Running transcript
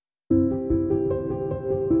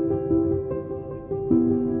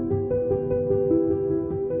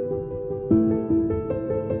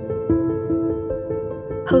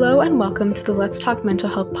Hello and welcome to the Let's Talk Mental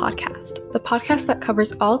Health podcast, the podcast that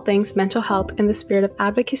covers all things mental health in the spirit of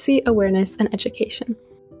advocacy, awareness, and education.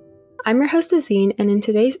 I'm your host Azine, and in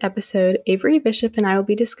today's episode, Averie Bishop and I will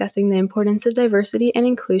be discussing the importance of diversity and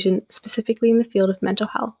inclusion, specifically in the field of mental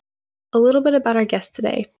health. A little bit about our guest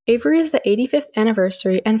today. Averie is the 85th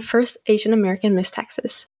anniversary and first Asian American Miss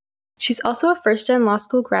Texas. She's also a first-gen law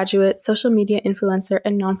school graduate, social media influencer,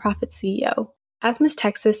 and nonprofit CEO. As Miss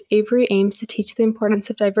Texas, Averie aims to teach the importance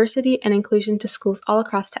of diversity and inclusion to schools all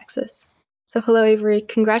across Texas. So hello, Averie.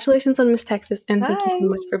 Congratulations on Miss Texas, and Thank you so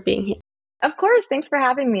much for being here. Of course. Thanks for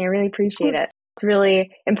having me. I really appreciate it. It's a really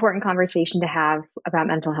important conversation to have about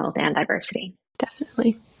mental health and diversity.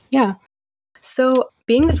 Definitely. Yeah. So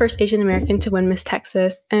being the first Asian American to win Miss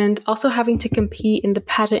Texas and also having to compete in the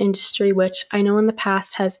pageant industry, which I know in the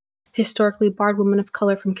past has historically barred women of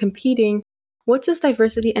color from competing, what does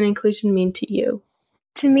diversity and inclusion mean to you?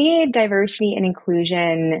 To me, diversity and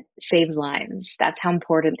inclusion saves lives. That's how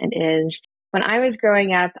important it is. When I was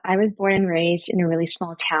growing up, I was born and raised in a really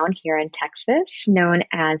small town here in Texas known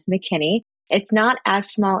as McKinney. It's not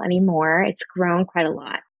as small anymore. It's grown quite a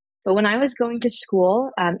lot. But when I was going to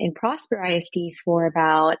school in Prosper ISD for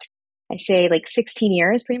about, I say like 16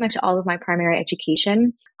 years, pretty much all of my primary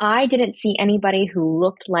education, I didn't see anybody who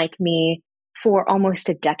looked like me for almost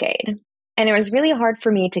a decade. And it was really hard for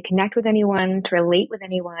me to connect with anyone, to relate with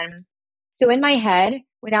anyone. So in my head,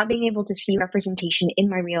 without being able to see representation in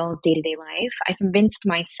my real day-to-day life, I convinced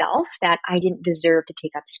myself that I didn't deserve to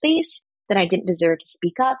take up space, that I didn't deserve to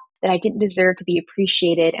speak up, that I didn't deserve to be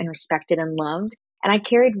appreciated and respected and loved. And I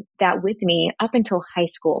carried that with me up until high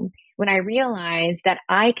school, when I realized that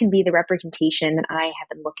I can be the representation that I have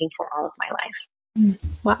been looking for all of my life.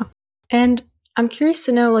 Wow. And I'm curious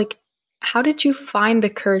to know, how did you find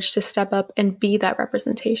the courage to step up and be that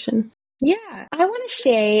representation? Yeah, I want to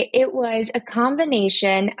say it was a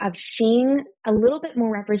combination of seeing a little bit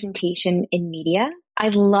more representation in media. I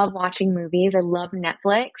love watching movies. I love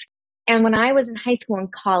Netflix. And when I was in high school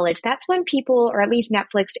and college, that's when people, or at least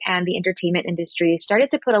Netflix and the entertainment industry,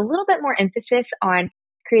 started to put a little bit more emphasis on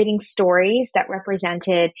creating stories that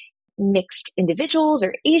represented mixed individuals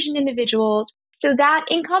or Asian individuals. So that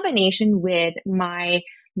in combination with my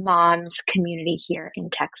mom's community here in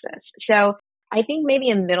Texas. So I think maybe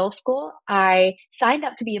in middle school, I signed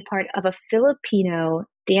up to be a part of a Filipino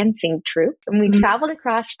dancing troupe. And we traveled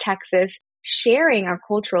across Texas sharing our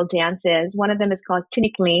cultural dances. One of them is called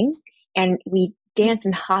Tinikling, and we dance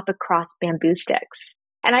and hop across bamboo sticks.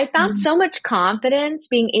 And I found so much confidence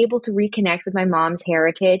being able to reconnect with my mom's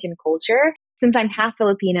heritage and culture. Since I'm half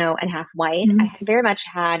Filipino and half white, I very much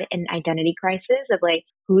had an identity crisis of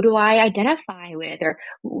who do I identify with, or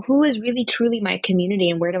who is really truly my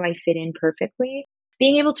community and where do I fit in perfectly?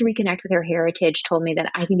 Being able to reconnect with her heritage told me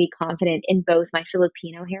that I can be confident in both my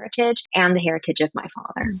Filipino heritage and the heritage of my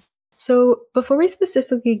father. So before we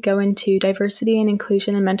specifically go into diversity and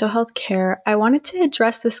inclusion in mental health care, I wanted to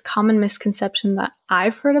address this common misconception that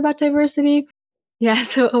I've heard about diversity. Yeah,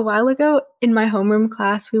 so a while ago in my homeroom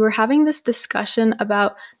class, we were having this discussion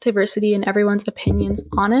about diversity and everyone's opinions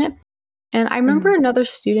on it. And I remember another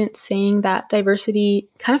student saying that diversity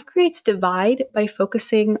kind of creates divide by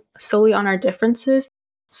focusing solely on our differences.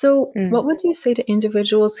 So what would you say to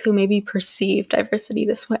individuals who maybe perceive diversity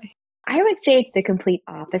this way? I would say it's the complete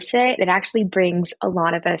opposite. It actually brings a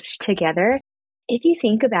lot of us together. If you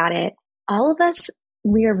think about it, all of us,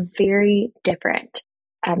 we are very different.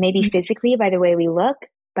 Maybe physically by the way we look,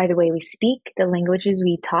 by the way we speak, the languages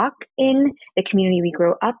we talk in, the community we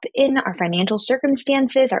grow up in, our financial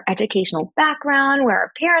circumstances, our educational background, where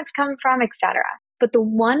our parents come from, etc. But the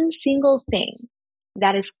one single thing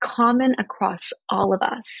that is common across all of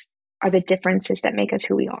us are the differences that make us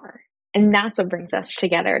who we are. And that's what brings us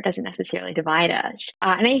together. It doesn't necessarily divide us.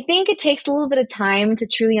 And I think it takes a little bit of time to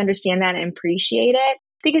truly understand that and appreciate it.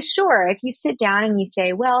 Because sure, if you sit down and you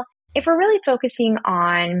say, well, if we're really focusing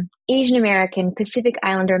on Asian American Pacific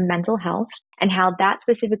Islander mental health and how that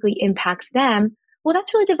specifically impacts them, well,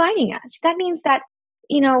 that's really dividing us. That means that,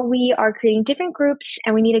 we are creating different groups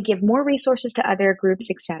and we need to give more resources to other groups,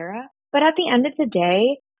 etc. But at the end of the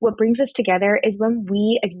day, what brings us together is when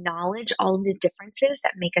we acknowledge all of the differences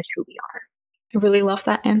that make us who we are. I really love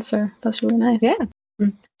that answer. That's really nice. Yeah.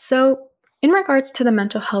 So in regards to the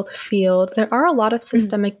mental health field, there are a lot of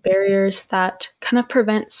systemic barriers that kind of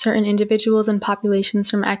prevent certain individuals and populations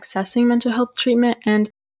from accessing mental health treatment. And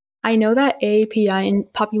I know that AAPI in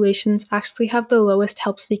populations actually have the lowest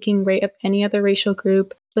help-seeking rate of any other racial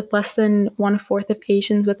group, with less than 1/4 of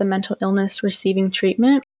Asians with a mental illness receiving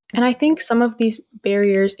treatment. And I think some of these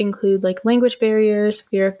barriers include language barriers,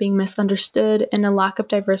 fear of being misunderstood, and a lack of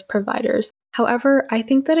diverse providers. However, I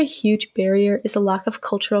think that a huge barrier is a lack of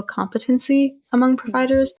cultural competency among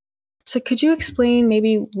providers. So could you explain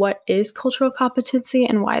maybe what is cultural competency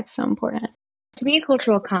and why it's so important? To me,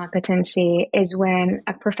 cultural competency is when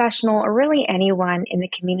a professional or really anyone in the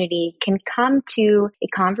community can come to a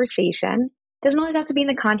conversation. Doesn't always have to be in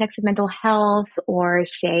the context of mental health or,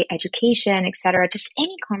 say, education, etc. Just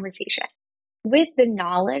any conversation with the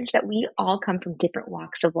knowledge that we all come from different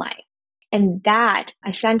walks of life. And that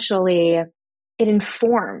essentially, it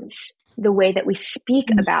informs the way that we speak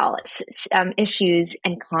about issues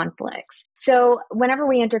and conflicts. So whenever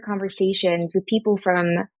we enter conversations with people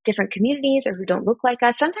from different communities or who don't look like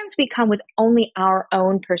us, sometimes we come with only our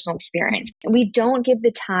own personal experience. And we don't give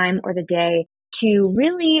the time or the day to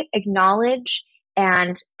really acknowledge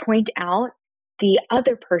and point out the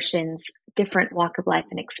other person's different walk of life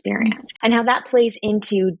and experience, and how that plays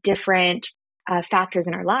into different factors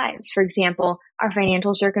in our lives. For example, our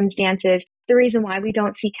financial circumstances, the reason why we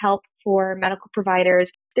don't seek help for medical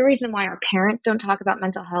providers, the reason why our parents don't talk about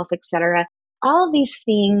mental health, etc. All of these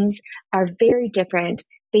things are very different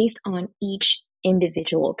based on each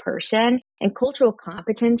individual person. And cultural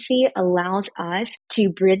competency allows us to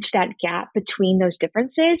bridge that gap between those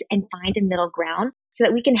differences and find a middle ground so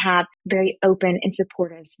that we can have very open and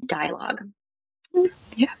supportive dialogue.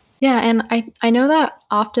 Yeah. Yeah, and I know that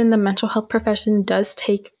often the mental health profession does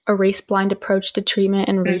take a race-blind approach to treatment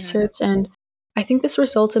and research, and I think this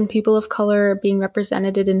results in people of color being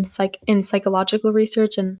represented in psychological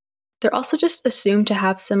research, and they're also just assumed to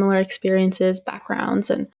have similar experiences,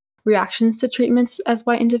 backgrounds, and reactions to treatments as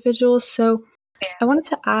white individuals. So I wanted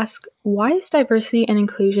to ask, why is diversity and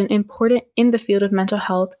inclusion important in the field of mental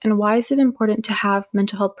health, and why is it important to have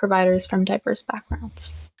mental health providers from diverse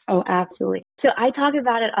backgrounds? Oh, absolutely. So I talk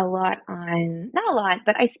about it a lot not a lot,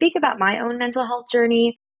 but I speak about my own mental health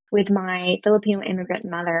journey with my Filipino immigrant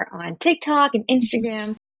mother on TikTok and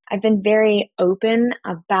Instagram. I've been very open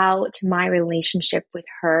about my relationship with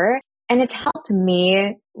her, and it's helped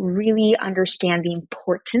me really understand the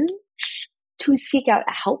importance to seek out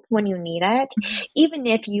help when you need it, even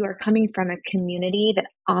if you are coming from a community that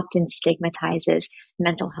often stigmatizes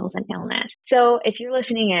mental health and illness. So if you're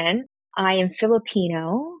listening in, I am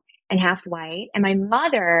Filipino and half white, and my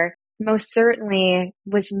mother most certainly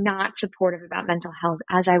was not supportive about mental health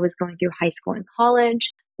as I was going through high school and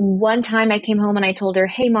college. One time I came home and I told her,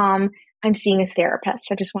 "Hey mom, I'm seeing a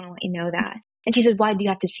therapist. I just want to let you know that." And she said, "Why do you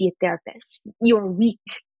have to see a therapist? You're weak.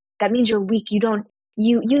 That means you're weak. You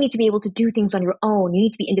need to be able to do things on your own. You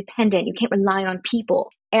need to be independent. You can't rely on people."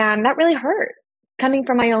 And that really hurt coming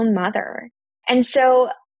from my own mother. And so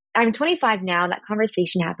I'm 25 now. That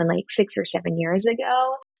conversation happened like 6 or 7 years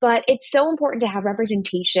ago. But it's so important to have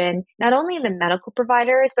representation, not only in the medical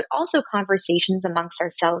providers, but also conversations amongst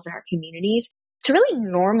ourselves and our communities to really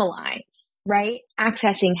normalize, right?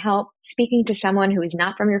 Accessing help, speaking to someone who is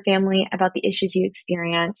not from your family about the issues you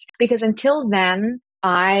experience. Because until then,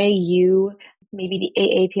 you, maybe the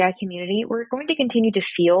AAPI community, we're going to continue to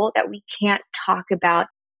feel that we can't talk about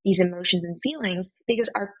these emotions and feelings because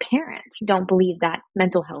our parents don't believe that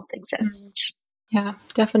mental health exists. Yeah,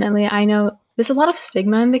 definitely. I know there's a lot of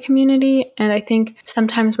stigma in the community, and I think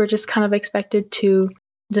sometimes we're just kind of expected to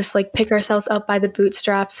just like pick ourselves up by the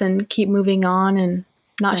bootstraps and keep moving on and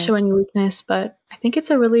not show any weakness. But I think it's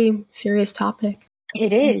a really serious topic.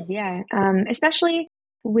 It is, yeah. Especially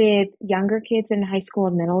with younger kids in high school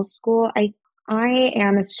and middle school. I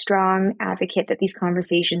am a strong advocate that these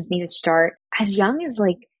conversations need to start as young as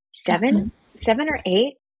like 7 or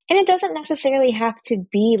 8. And it doesn't necessarily have to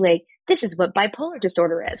be like, this is what bipolar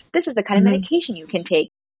disorder is. This is the kind of medication you can take.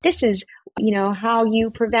 This is, how you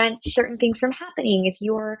prevent certain things from happening if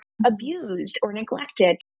you're abused or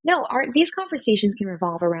neglected. No, these conversations can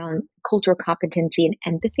revolve around cultural competency and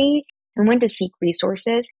empathy and when to seek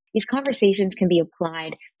resources. These conversations can be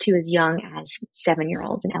applied to as young as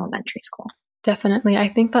 7-year-olds in elementary school. Definitely. I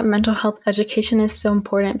think that mental health education is so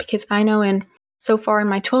important because I know so far in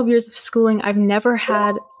my 12 years of schooling, I've never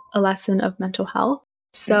had a lesson of mental health.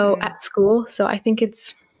 So at school. So I think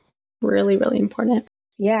it's really, really important.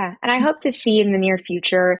 Yeah. And I hope to see in the near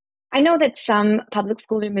future. I know that some public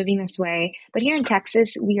schools are moving this way, but here in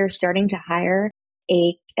Texas, we are starting to hire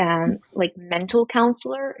a mental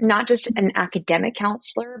counselor, not just an academic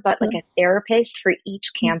counselor, but like a therapist for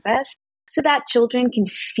each campus so that children can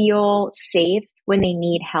feel safe when they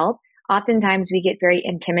need help. Oftentimes we get very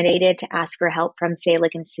intimidated to ask for help from, say,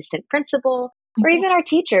 like an assistant principal or even our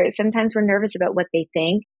teachers. Sometimes we're nervous about what they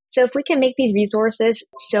think. So if we can make these resources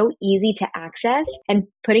so easy to access and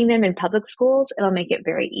putting them in public schools, it'll make it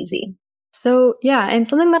very easy. So yeah, and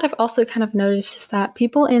something that I've also kind of noticed is that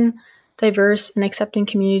people in diverse and accepting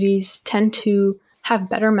communities tend to have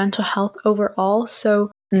better mental health overall.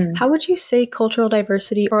 So how would you say cultural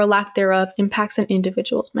diversity or a lack thereof impacts an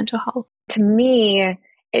individual's mental health? To me,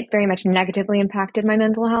 it very much negatively impacted my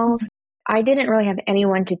mental health. I didn't really have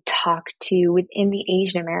anyone to talk to within the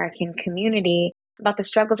Asian American community about the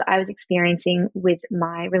struggles I was experiencing with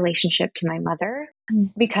my relationship to my mother.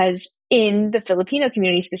 Because in the Filipino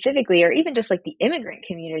community specifically, or even just like the immigrant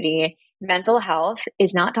community, mental health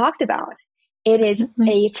is not talked about. It is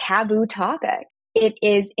a taboo topic. It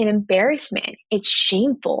is an embarrassment. It's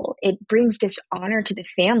shameful. It brings dishonor to the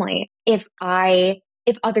family if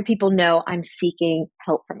other people know I'm seeking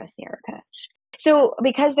help from a therapist. So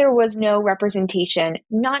because there was no representation,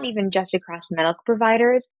 not even just across medical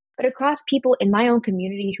providers, but across people in my own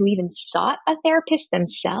community who even sought a therapist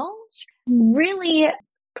themselves, really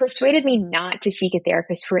persuaded me not to seek a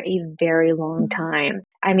therapist for a very long time.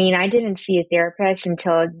 I mean, I didn't see a therapist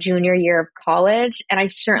until junior year of college, and I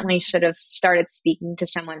certainly should have started speaking to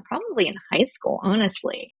someone probably in high school,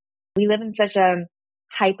 honestly. We live in such a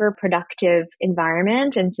hyper-productive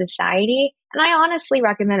environment and society, and I honestly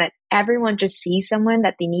recommend that everyone just see someone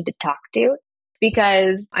that they need to talk to,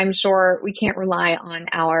 because I'm sure we can't rely on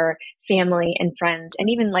our family and friends and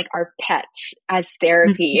even like our pets as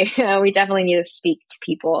therapy. We definitely need to speak to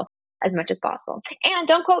people as much as possible. And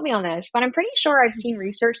don't quote me on this, but I'm pretty sure I've seen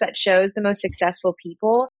research that shows the most successful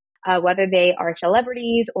people, whether they are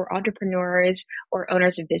celebrities or entrepreneurs or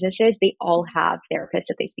owners of businesses, they all have therapists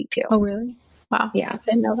that they speak to. Oh, really? Wow. Yeah. I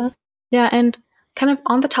didn't know that. Yeah. And kind of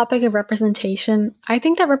on the topic of representation, I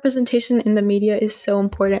think that representation in the media is so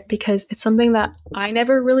important because it's something that I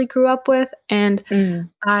never really grew up with. And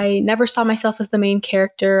I never saw myself as the main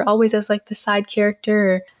character, always as like the side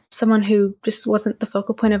character or someone who just wasn't the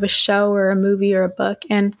focal point of a show or a movie or a book.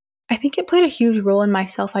 And I think it played a huge role in my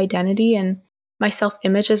self-identity and my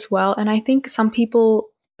self-image as well. And I think some people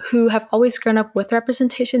who have always grown up with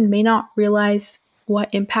representation may not realize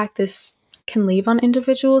what impact this can leave on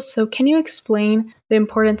individuals. So can you explain the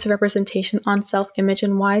importance of representation on self-image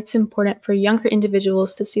and why it's important for younger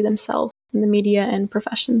individuals to see themselves in the media and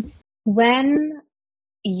professions? When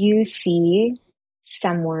you see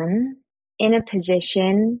someone in a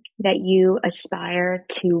position that you aspire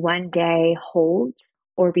to one day hold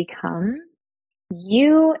or become,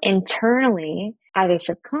 you internally, either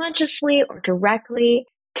subconsciously or directly,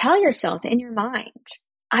 tell yourself in your mind,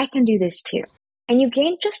 I can do this too. And you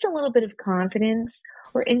gain just a little bit of confidence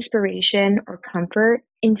or inspiration or comfort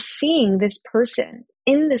in seeing this person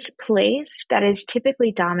in this place that is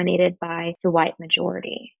typically dominated by the white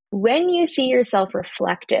majority. When you see yourself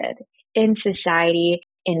reflected in society,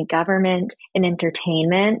 in government, in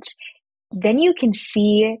entertainment, then you can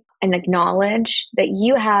see and acknowledge that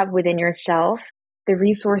you have within yourself the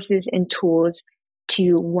resources and tools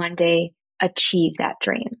to one day achieve that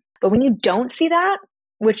dream. But when you don't see that,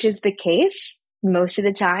 which is the case most of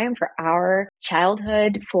the time for our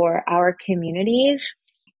childhood, for our communities,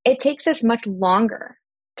 it takes us much longer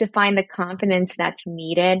to find the confidence that's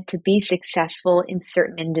needed to be successful in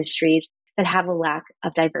certain industries that have a lack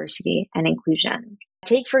of diversity and inclusion.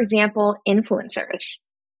 Take, for example, influencers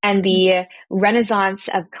and the renaissance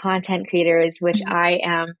of content creators, which I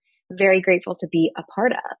am very grateful to be a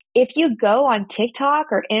part of. If you go on TikTok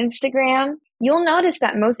or Instagram, you'll notice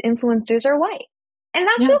that most influencers are white. And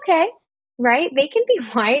that's okay, right? They can be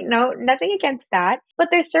white, no, nothing against that. But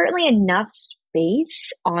there's certainly enough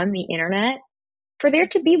space on the internet for there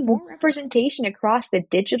to be more representation across the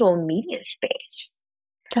digital media space.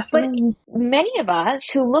 Definitely. But many of us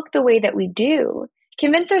who look the way that we do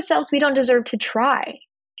convince ourselves we don't deserve to try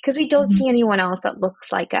because we don't see anyone else that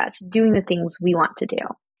looks like us doing the things we want to do.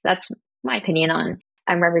 That's my opinion on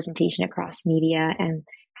representation across media and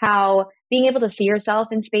how being able to see yourself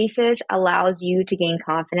in spaces allows you to gain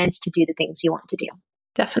confidence to do the things you want to do.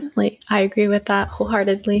 Definitely. I agree with that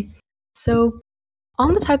wholeheartedly. So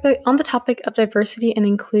on the topic of diversity and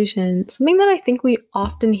inclusion, something that I think we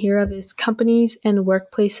often hear of is companies and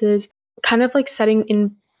workplaces kind of like setting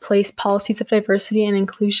in place policies of diversity and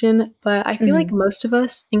inclusion, but I feel like most of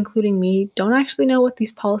us, including me, don't actually know what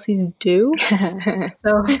these policies do.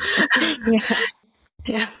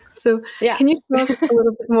 So can you tell us a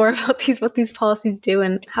little bit more about what these policies do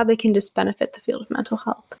and how they can just benefit the field of mental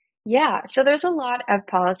health? Yeah, so there's a lot of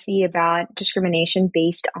policy about discrimination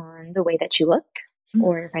based on the way that you look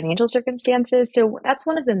or your financial circumstances. So that's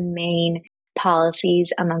one of the main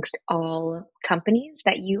policies amongst all companies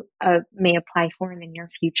that you may apply for in the near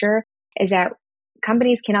future, is that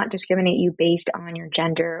companies cannot discriminate you based on your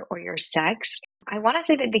gender or your sex. I want to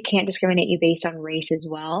say that they can't discriminate you based on race as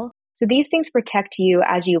well. So these things protect you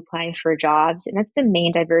as you apply for jobs, and that's the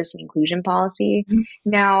main diversity and inclusion policy. Mhm.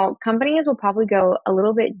 Now, companies will probably go a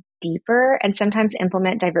little bit deeper and sometimes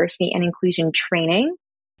implement diversity and inclusion training.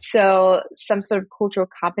 So some sort of cultural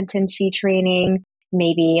competency training,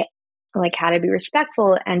 maybe like how to be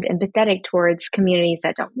respectful and empathetic towards communities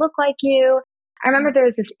that don't look like you. I remember there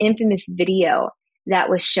was this infamous video that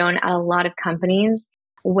was shown at a lot of companies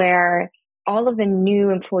where all of the new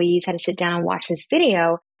employees had to sit down and watch this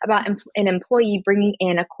video about an employee bringing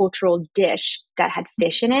in a cultural dish that had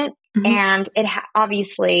fish in it. Mhm. And it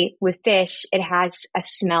obviously with fish, it has a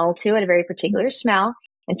smell to it, a very particular smell.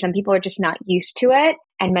 And some people are just not used to it.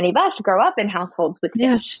 And many of us grow up in households with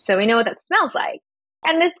Yeah. fish. So we know what that smells like.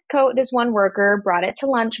 And this one worker brought it to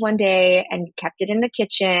lunch one day and kept it in the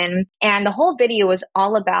kitchen. And the whole video was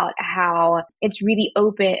all about how it's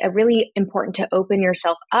really important to open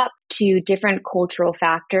yourself up to different cultural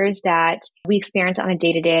factors that we experience on a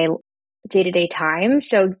day-to-day time.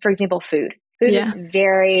 So for example, food. Food is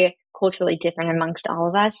very culturally different amongst all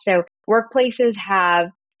of us. So workplaces have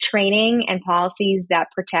training and policies that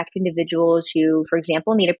protect individuals who, for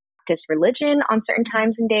example, need to practice religion on certain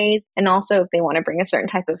times and days, and also if they want to bring a certain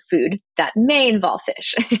type of food that may involve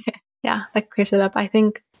fish. Yeah, that clears it up. I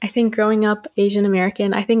think growing up Asian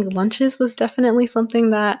American, I think lunches was definitely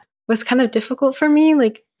something that was kind of difficult for me,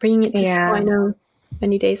 like bringing it to school. I know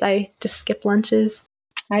many days I just skip lunches.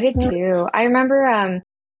 I did too. I remember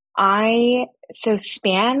so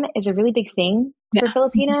spam is a really big thing for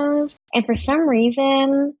Filipinos. And for some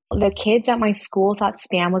reason, the kids at my school thought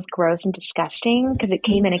spam was gross and disgusting because it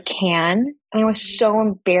came in a can. And I was so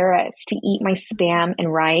embarrassed to eat my spam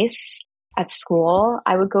and rice at school.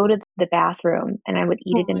 I would go to the bathroom and I would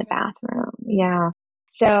eat it in the bathroom. Yeah.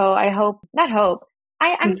 So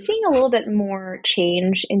I'm seeing a little bit more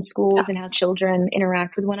change in schools and how children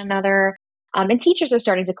interact with one another. And teachers are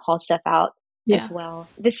starting to call stuff out as well.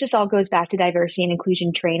 This just all goes back to diversity and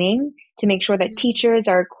inclusion training to make sure that teachers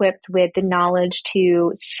are equipped with the knowledge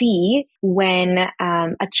to see when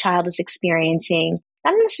a child is experiencing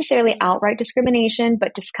not necessarily outright discrimination,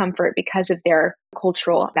 but discomfort because of their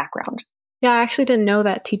cultural background. Yeah, I actually didn't know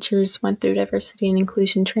that teachers went through diversity and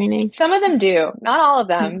inclusion training. Some of them do, not all of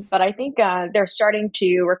them, but I think they're starting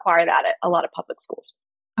to require that at a lot of public schools.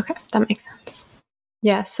 Okay, that makes sense.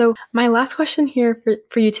 Yeah, so my last question here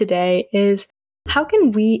for you today is, how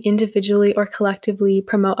can we individually or collectively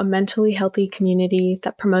promote a mentally healthy community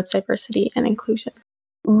that promotes diversity and inclusion?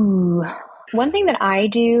 Ooh, one thing that I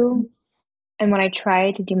do, and what I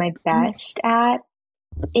try to do my best at,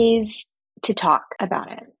 is to talk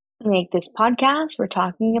about it. Like this podcast, we're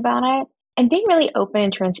talking about it, and being really open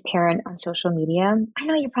and transparent on social media. I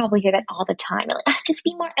know you probably hear that all the time. You're like, just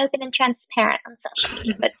be more open and transparent on social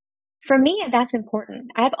media. But for me, that's important.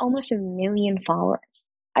 I have almost 1 million followers.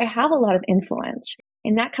 I have a lot of influence,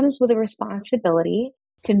 and that comes with a responsibility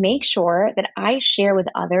to make sure that I share with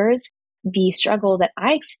others the struggle that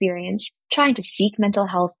I experience trying to seek mental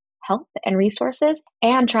health and resources,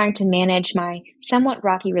 and trying to manage my somewhat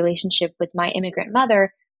rocky relationship with my immigrant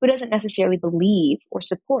mother who doesn't necessarily believe or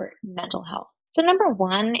support mental health. So number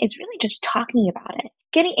one is really just talking about it,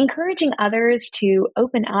 encouraging others to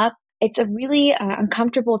open up. It's a really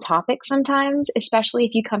uncomfortable topic sometimes, especially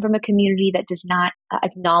if you come from a community that does not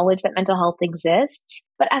acknowledge that mental health exists.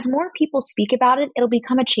 But as more people speak about it, it'll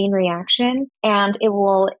become a chain reaction, and it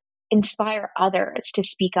will inspire others to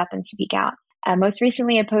speak up and speak out. Most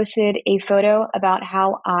recently, I posted a photo about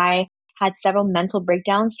how I had several mental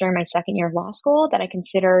breakdowns during my second year of law school that I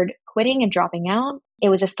considered quitting and dropping out. It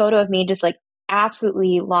was a photo of me just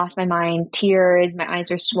absolutely lost my mind, tears, my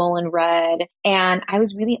eyes were swollen red. And I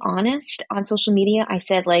was really honest on social media. I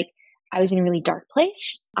said I was in a really dark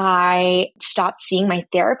place. I stopped seeing my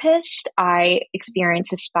therapist. I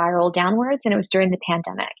experienced a spiral downwards, and it was during the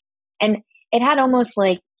pandemic. And it had almost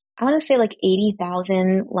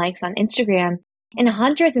 80,000 likes on Instagram, and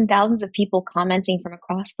hundreds and thousands of people commenting from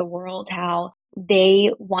across the world how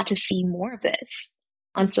they want to see more of this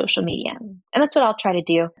on social media. And that's what I'll try to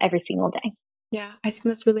do every single day. Yeah, I think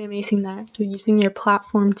that's really amazing that you're using your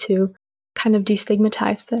platform to kind of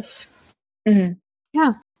destigmatize this. Mm-hmm.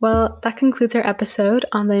 Yeah. Well, that concludes our episode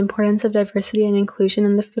on the importance of diversity and inclusion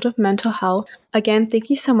in the field of mental health. Again, thank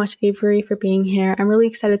you so much, Averie, for being here. I'm really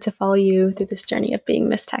excited to follow you through this journey of being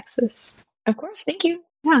Miss Texas. Of course. Thank you.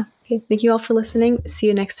 Yeah. Okay. Thank you all for listening. See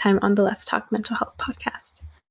you next time on the Let's Talk Mental Health podcast.